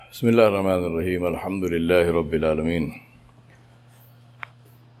Bismillah ar-Rahman ar-Rahim. Alhamdulillahi Rabbil Alameen.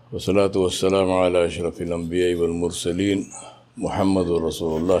 Wassalatu wassalamu ala ashrafil anbiya'i wal mursaleen. Muhammadur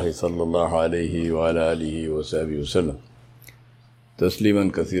Rasulullah sallallahu alayhi wa ala alihi wa sahbihi wa sallam. Tasliman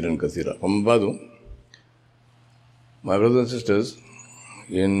kathiran kathira. Badu, my brothers and sisters,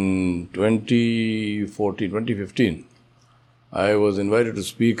 in 2015, I was invited to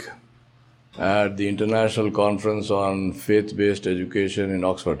speak at the International Conference on Faith-Based Education in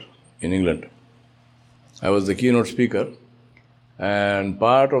Oxford, in England. I was the keynote speaker, and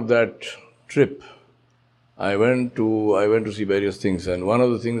part of that trip, I went to see various things, and one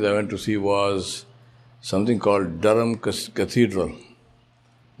of the things I went to see was something called Durham Cathedral.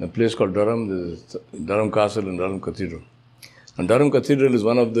 A place called Durham, there's Durham Castle and Durham Cathedral. And Durham Cathedral is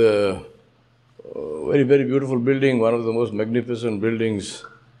one of the very, very beautiful building, one of the most magnificent buildings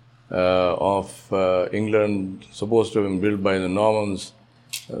of England, supposed to have been built by the Normans,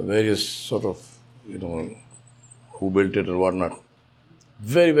 various sort of, who built it or whatnot.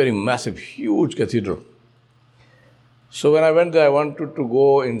 Very, very massive, huge cathedral. So when I went there, I wanted to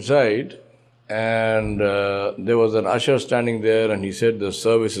go inside, and there was an usher standing there, and he said the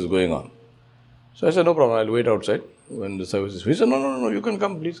service is going on. So I said, no problem, I'll wait outside when the service is. He said, no, you can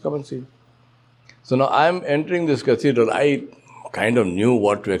come, please come and see. So now I'm entering this cathedral. I kind of knew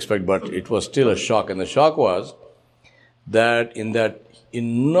what to expect, but it was still a shock. And the shock was that in that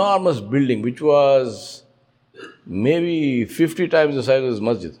enormous building, which was maybe 50 times the size of this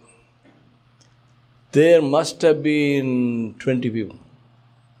masjid, there must have been 20 people.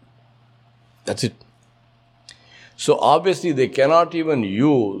 That's it. So obviously they cannot even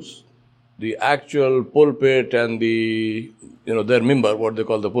use the actual pulpit and the, their mimbar, what they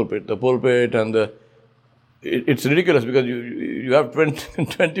call the pulpit and the, it's ridiculous because you have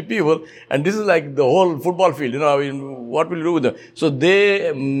 20 people, and this is like the whole football field, what will you do with them? So they,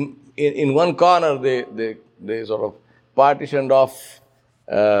 in one corner, they sort of partitioned off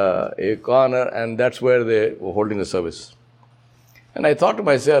a corner, and that's where they were holding the service. And I thought to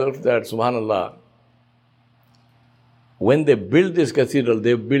myself that, subhanallah, when they built this cathedral,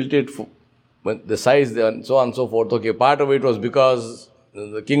 they built it for the size and so on and so forth. Okay, part of it was because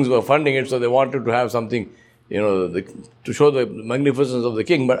the kings were funding it, so they wanted to have something, to show the magnificence of the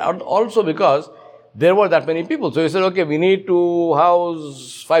king, but also because there were that many people. So he said, okay, we need to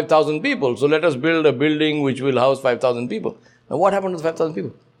house 5,000 people, so let us build a building which will house 5,000 people. Now what happened to the 5,000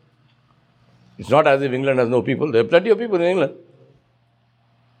 people? It's not as if England has no people. There are plenty of people in England.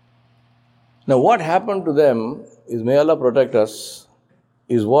 Now what happened to them is, may Allah protect us,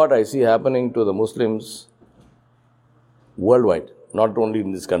 is what I see happening to the Muslims worldwide, not only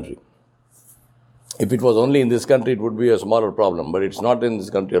in this country. If it was only in this country, it would be a smaller problem, but it's not in this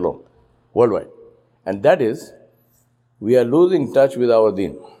country alone, worldwide. And that is, we are losing touch with our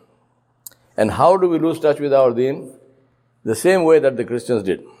deen. And how do we lose touch with our deen? The same way that the Christians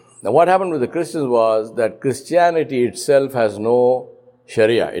did. Now what happened with the Christians was that Christianity itself has no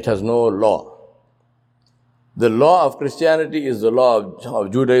Sharia, it has no law. The law of Christianity is the law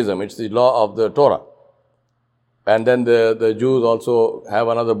of Judaism, it's the law of the Torah. And then the Jews also have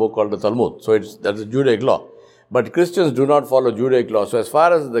another book called the Talmud. So that's a Judaic law. But Christians do not follow Judaic law. So as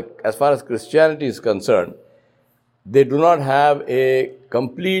far as Christianity is concerned, they do not have a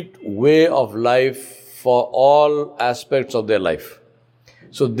complete way of life for all aspects of their life.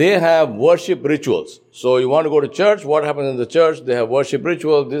 So they have worship rituals. So you want to go to church, what happens in the church? They have worship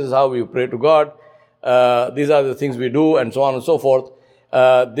rituals. This is how we pray to God. These are the things we do, and so on and so forth.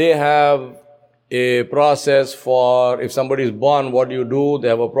 They have a process for, if somebody is born, what do you do? They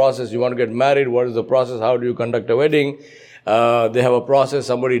have a process. You want to get married, what is the process? How do you conduct a wedding? They have a process.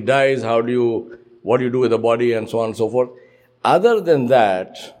 Somebody dies, what do you do with the body, and so on and so forth. Other than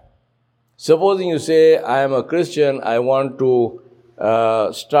that, supposing you say, I am a Christian, I want to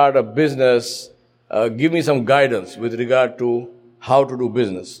start a business, give me some guidance with regard to how to do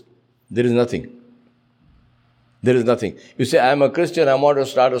business. There is nothing. There is nothing. You say, I am a Christian, I want to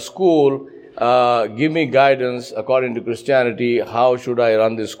start a school, give me guidance according to Christianity, how should I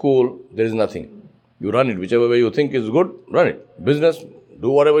run this school? There is nothing. You run it, whichever way you think is good, run it. Business, do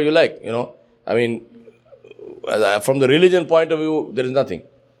whatever you like, from the religion point of view, there is nothing.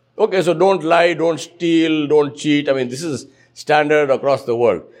 Okay, so don't lie, don't steal, don't cheat. This is standard across the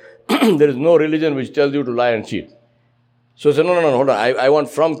world. There is no religion which tells you to lie and cheat. So say, no, hold on. I want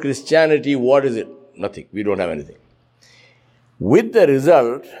from Christianity, what is it? Nothing. We don't have anything. With the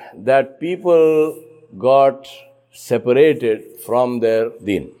result that people got separated from their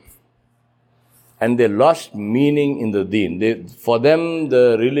deen. And they lost meaning in the deen. For them,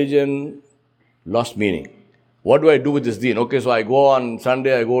 the religion lost meaning. What do I do with this deen? Okay, so I go on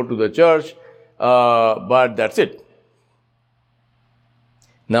Sunday, I go to the church, but that's it.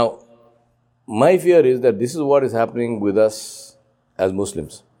 Now, my fear is that this is what is happening with us as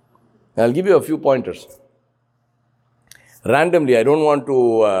Muslims. I'll give you a few pointers. Randomly, I don't want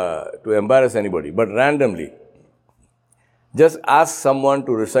to embarrass anybody, but randomly, just ask someone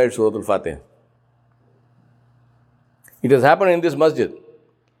to recite Surah Al-Fatiha. It has happened in this masjid.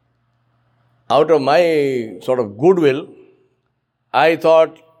 Out of my sort of goodwill, I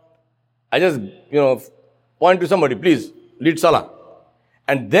thought, I just, point to somebody, please, lead Salah.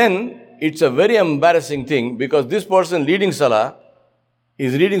 And then, it's a very embarrassing thing because this person leading Salah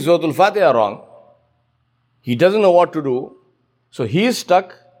is reading Surah Al-Fatiha wrong. He doesn't know what to do. So he is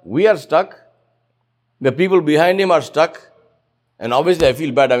stuck, we are stuck, the people behind him are stuck. And obviously I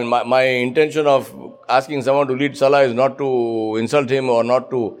feel bad. I mean, my intention of asking someone to lead Salah is not to insult him or not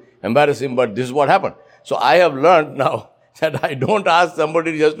to embarrass him, but this is what happened. So I have learned now that I don't ask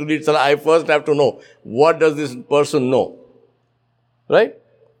somebody just to lead Salah. I first have to know, what does this person know? Right?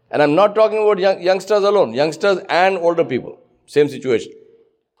 And I'm not talking about youngsters alone, youngsters and older people. Same situation.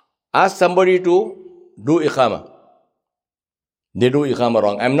 Ask somebody to do Iqamah. They do Iqamah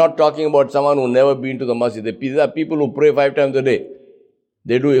wrong. I'm not talking about someone who never been to the masjid. These are people who pray 5 times a day.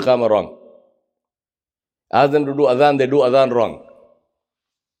 They do Iqamah wrong. Ask them to do Adhan, they do Adhan wrong.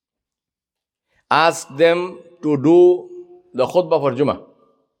 Ask them to do the khutbah for Jummah.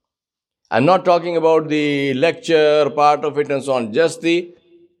 I'm not talking about the lecture part of it and so on. Just the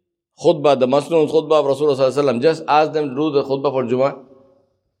khutbah, the Masnoon khutbah of Rasulullah Sallallahu Alaihi Wasallam. Just ask them to do the khutbah for Jummah.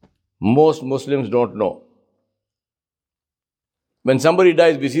 Most Muslims don't know. When somebody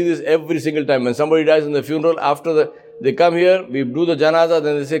dies, we see this every single time. When somebody dies in the funeral, after they come here, we do the janazah,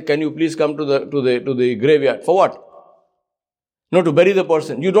 then they say, can you please come to the graveyard? For what? No, to bury the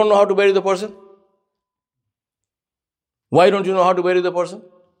person. You don't know how to bury the person? Why don't you know how to bury the person?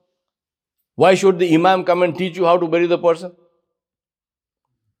 Why should the imam come and teach you how to bury the person?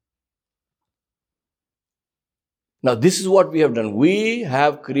 Now, this is what we have done. We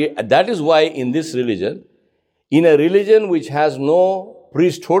have created, that is why in this religion, in a religion which has no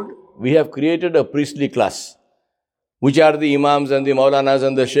priesthood, we have created a priestly class, which are the imams and the maulanas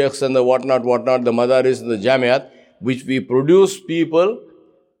and the sheikhs and the whatnot, the madaris and the jamiat, which we produce people.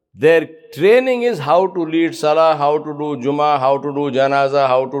 Their training is how to lead salah, how to do Jummah, how to do janazah,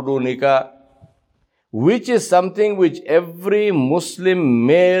 how to do nikah, which is something which every Muslim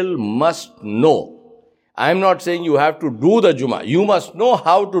male must know. I am not saying you have to do the Jummah. You must know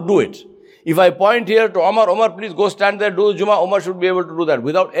how to do it. If I point here to Omar, please go stand there, do the Jummah, Omar should be able to do that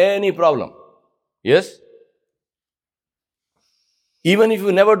without any problem. Yes? Even if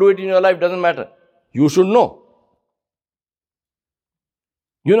you never do it in your life, doesn't matter. You should know.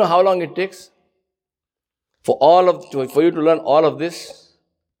 You know how long it takes? For you to learn all of this,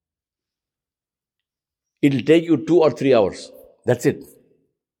 it will take you 2 or 3 hours. That's it.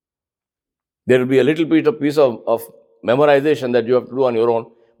 There will be a little bit of piece of memorization that you have to do on your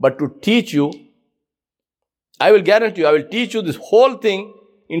own. But to teach you, I will guarantee you, I will teach you this whole thing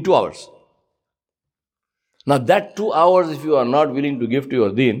in 2 hours. Now that 2 hours, if you are not willing to give to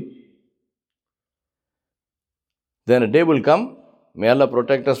your deen, then a day will come, may Allah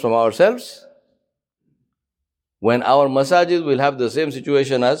protect us from ourselves, when our masajid will have the same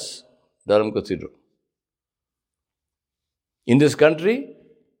situation as Durham Cathedral. In this country,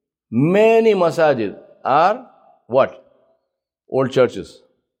 many masajid are what? Old churches.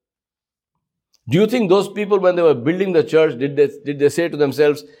 Do you think those people, when they were building the church, did they say to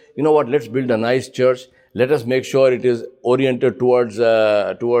themselves, you know what, let's build a nice church, let us make sure it is oriented towards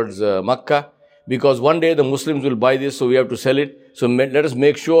Makkah, because one day the Muslims will buy this, so we have to sell it, so let us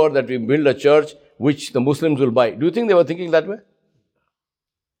make sure that we build a church which the Muslims will buy. Do you think they were thinking that way?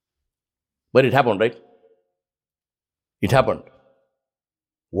 But it happened, right? It happened.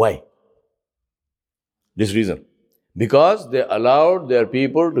 Why? This reason. Because they allowed their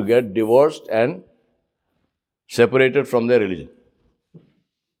people to get divorced and separated from their religion.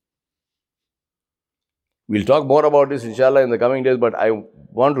 We'll talk more about this, inshallah, in the coming days, but I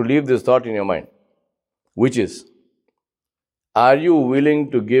want to leave this thought in your mind, which is, are you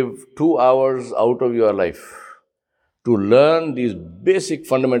willing to give 2 hours out of your life to learn these basic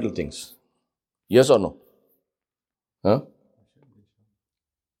fundamental things? Yes or no? Huh?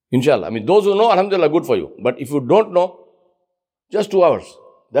 Inshallah. I mean, those who know, alhamdulillah, good for you. But if you don't know, just 2 hours.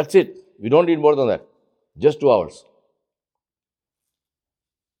 That's it. We don't need more than that. Just 2 hours.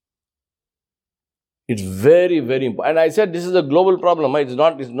 It's very, very important. And I said this is a global problem. It's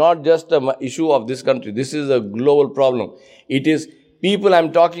not just an issue of this country. This is a global problem. It is people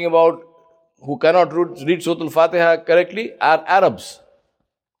I'm talking about, who cannot read Surah Al-Fatiha correctly are Arabs.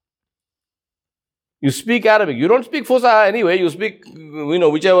 You speak Arabic. You don't speak Fusha anyway. You speak,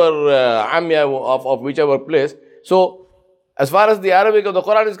 whichever Amya of whichever place. So, as far as the Arabic of the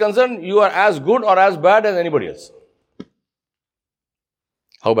Quran is concerned, you are as good or as bad as anybody else.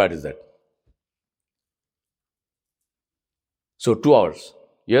 How bad is that? So 2 hours.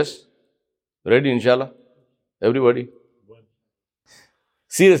 Yes? Ready, inshallah? Everybody?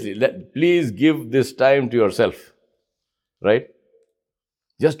 Seriously, please give this time to yourself. Right?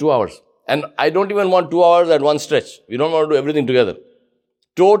 Just 2 hours. And I don't even want 2 hours at one stretch. We don't want to do everything together.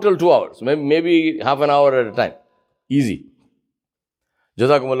 Total 2 hours. Maybe half an hour at a time. Easy.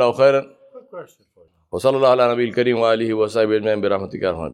 Jazakumullahu khairan. Quick question for you. Wa sallallahu ala nabiyil kareem wa alihi wa sahbihi ajma'in bi rahmatika ya arhamar